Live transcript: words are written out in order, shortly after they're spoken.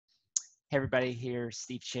Hey everybody, here's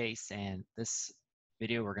Steve Chase, and this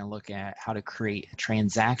video we're going to look at how to create a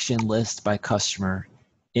transaction list by customer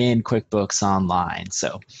in QuickBooks Online.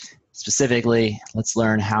 So specifically, let's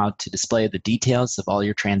learn how to display the details of all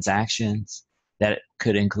your transactions. That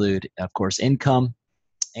could include, of course, income,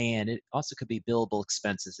 and it also could be billable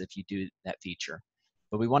expenses if you do that feature.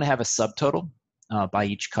 But we want to have a subtotal by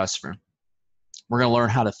each customer. We're going to learn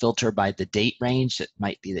how to filter by the date range. It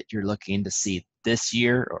might be that you're looking to see this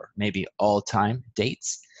year or maybe all-time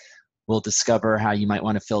dates. We'll discover how you might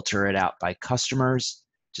want to filter it out by customers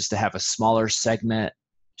just to have a smaller segment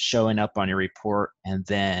showing up on your report. And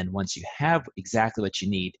then once you have exactly what you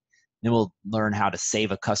need, then we'll learn how to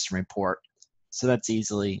save a custom report so that's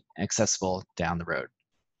easily accessible down the road.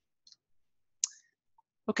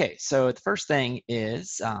 Okay, so the first thing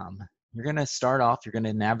is you're going to start off, you're going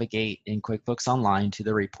to navigate in QuickBooks Online to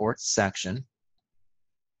the Reports section.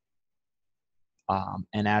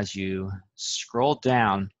 And as you scroll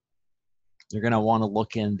down, you're going to want to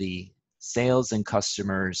look in the Sales and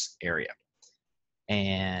Customers area.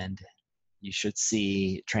 And you should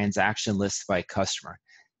see Transaction List by Customer.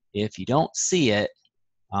 If you don't see it,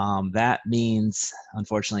 that means,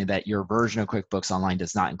 unfortunately, that your version of QuickBooks Online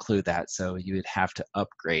does not include that. So you would have to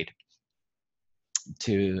upgrade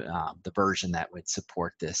to the version that would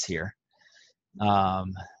support this here.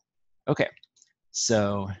 Okay,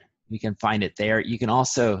 so we can find it there. You can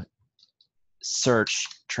also search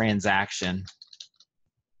transaction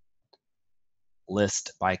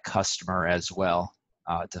list by customer as well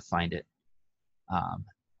to find it.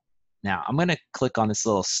 Now I'm going to click on this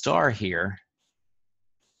little star here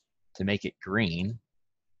to make it green.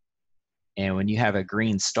 And when you have a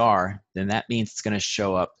green star, then that means it's going to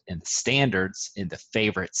show up in the standards in the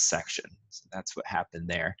favorites section. So that's what happened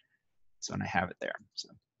there. So when I have it there. So.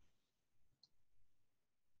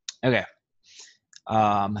 Okay.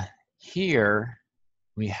 Here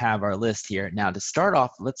we have our list here. Now to start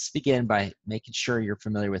off, let's begin by making sure you're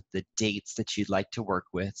familiar with the dates that you'd like to work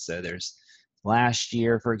with. So there's last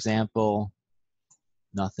year, for example,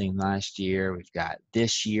 nothing last year. We've got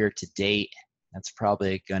this year to date. That's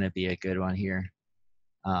probably going to be a good one here.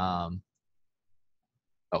 Oh,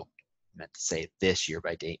 I meant to say this year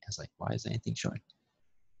by date. I was like, why is anything showing?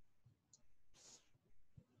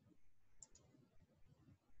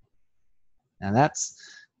 Now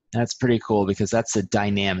that's pretty cool because that's a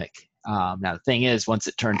dynamic. Now the thing is, once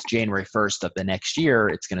it turns January 1st of the next year,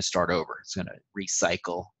 it's going to start over. It's going to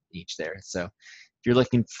recycle each there. So if you're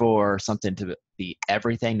looking for something to be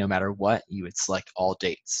everything, no matter what, you would select all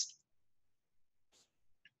dates.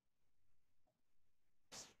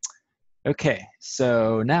 Okay,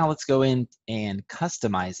 so now let's go in and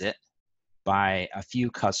customize it by a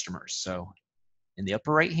few customers. So in the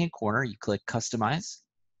upper right-hand corner, you click Customize,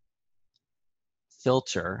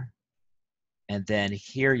 Filter, and then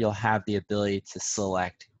here you'll have the ability to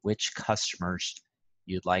select which customers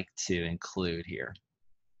you'd like to include here.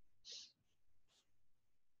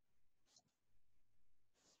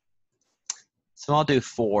 So I'll do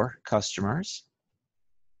 4 customers.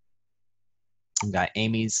 We've got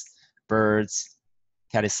Amy's Birds,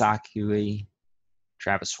 Katisaki,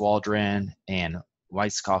 Travis Waldron, and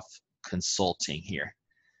Weisskopf Consulting here.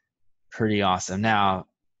 Pretty awesome. Now,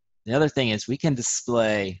 the other thing is we can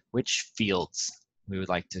display which fields we would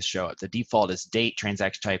like to show up. The default is date,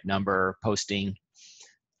 transaction type, number, posting,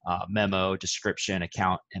 memo, description,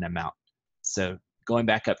 account, and amount. So going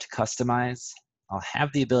back up to customize, I'll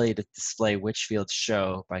have the ability to display which fields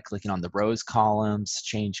show by clicking on the rows, columns,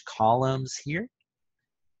 change columns here,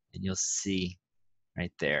 and you'll see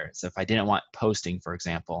right there. So if I didn't want posting, for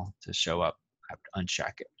example, to show up, I would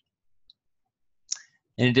uncheck it.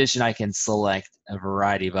 In addition, I can select a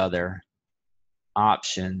variety of other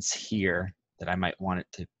options here that I might want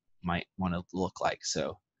to look like.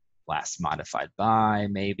 So last modified by,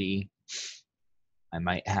 maybe. I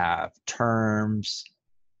might have terms.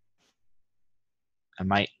 I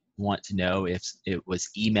might want to know if it was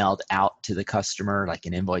emailed out to the customer, like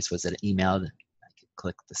an invoice was it emailed. I could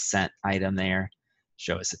click the sent item there,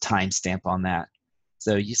 show us a timestamp on that.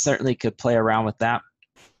 So you certainly could play around with that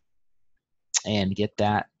and get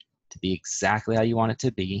that to be exactly how you want it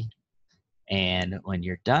to be. And when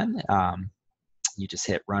you're done, you just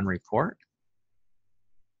hit Run Report.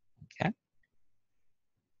 Okay.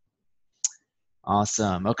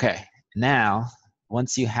 Awesome. Okay. Now,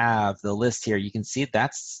 once you have the list here, you can see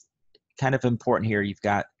that's kind of important here. You've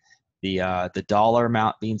got the dollar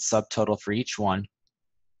amount being subtotal for each one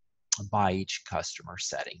by each customer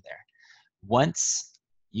setting there. Once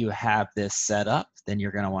you have this set up, then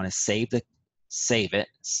you're going to want to save it.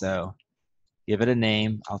 So give it a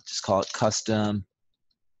name. I'll just call it custom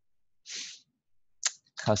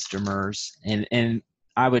customers, and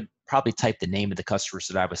I would probably type the name of the customers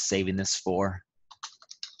that I was saving this for.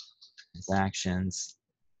 Transactions,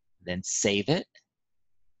 then save it.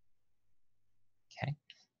 Okay,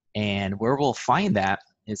 and where we'll find that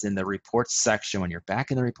is in the reports section. When you're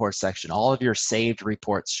back in the reports section, all of your saved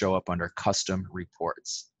reports show up under custom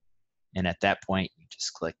reports. And at that point, you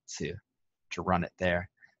just click to run it there.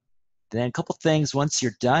 Then a couple things, once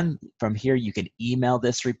you're done from here, you can email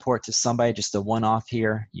this report to somebody, just a one-off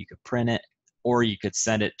here. You could print it, or you could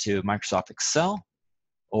send it to Microsoft Excel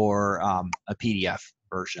or a PDF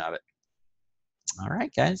version of it. All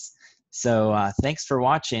right, guys. So thanks for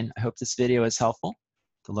watching. I hope this video is helpful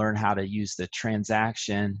to learn how to use the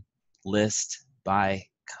transaction list by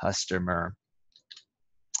customer.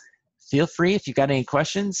 Feel free, if you've got any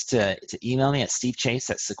questions, to email me at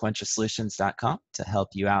stevechase@sequentialsolutions.com to help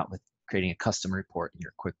you out with creating a custom report in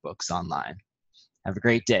your QuickBooks Online. Have a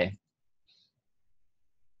great day.